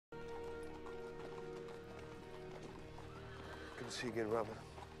See you again, Robin.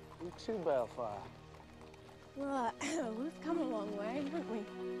 You too, Balefire. Well, we've come a long way, haven't we?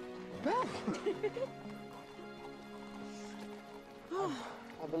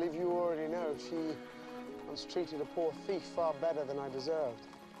 I believe you already know she once treated a poor thief far better than I deserved.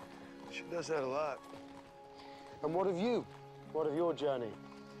 She does that a lot. And what of you? What of your journey?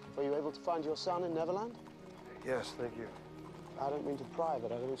 Were you able to find your son in Neverland? Yes, thank you. I don't mean to pry,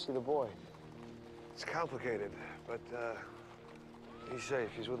 but I don't see the boy. It's complicated, but he's safe.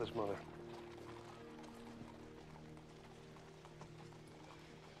 He's with his mother.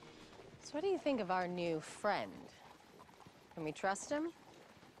 So what do you think of our new friend? Can we trust him?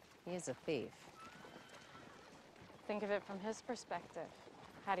 He is a thief. Think of it from his perspective.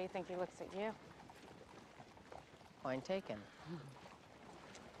 How do you think he looks at you? Point taken.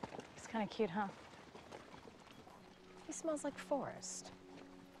 He's kind of cute, huh? He smells like forest.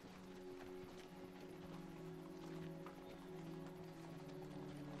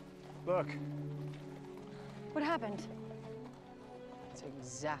 Look. What happened? That's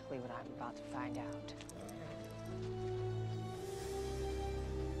exactly what I'm about to find out.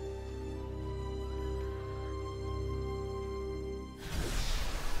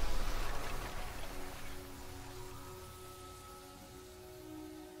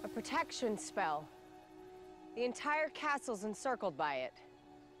 A protection spell. The entire castle's encircled by it.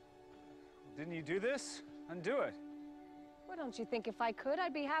 Didn't you do this? Undo it. Well, don't you think if I could,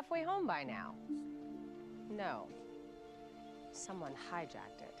 I'd be halfway home by now? No. Someone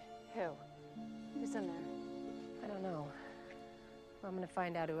hijacked it. Who? Who's in there? I don't know. I'm gonna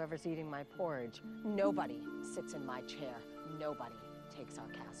find out whoever's eating my porridge. Nobody sits in my chair. Nobody takes our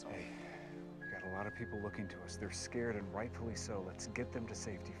castle. Hey, we got a lot of people looking to us. They're scared, and rightfully so. Let's get them to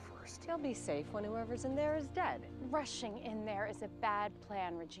safety first. They'll be safe when whoever's in there is dead. Rushing in there is a bad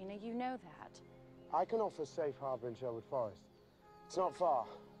plan, Regina. You know that. I can offer safe harbor in Sherwood Forest. It's not far.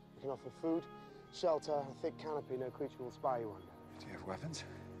 We can offer food, shelter, a thick canopy. No creature will spy you under. Do you have weapons?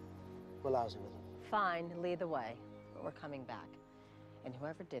 We're lousy with them. Fine, lead the way. But we're coming back. And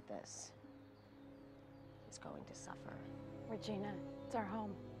whoever did this is going to suffer. Regina, it's our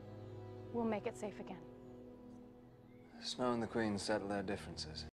home. We'll make it safe again. Snow and the Queen settle their differences.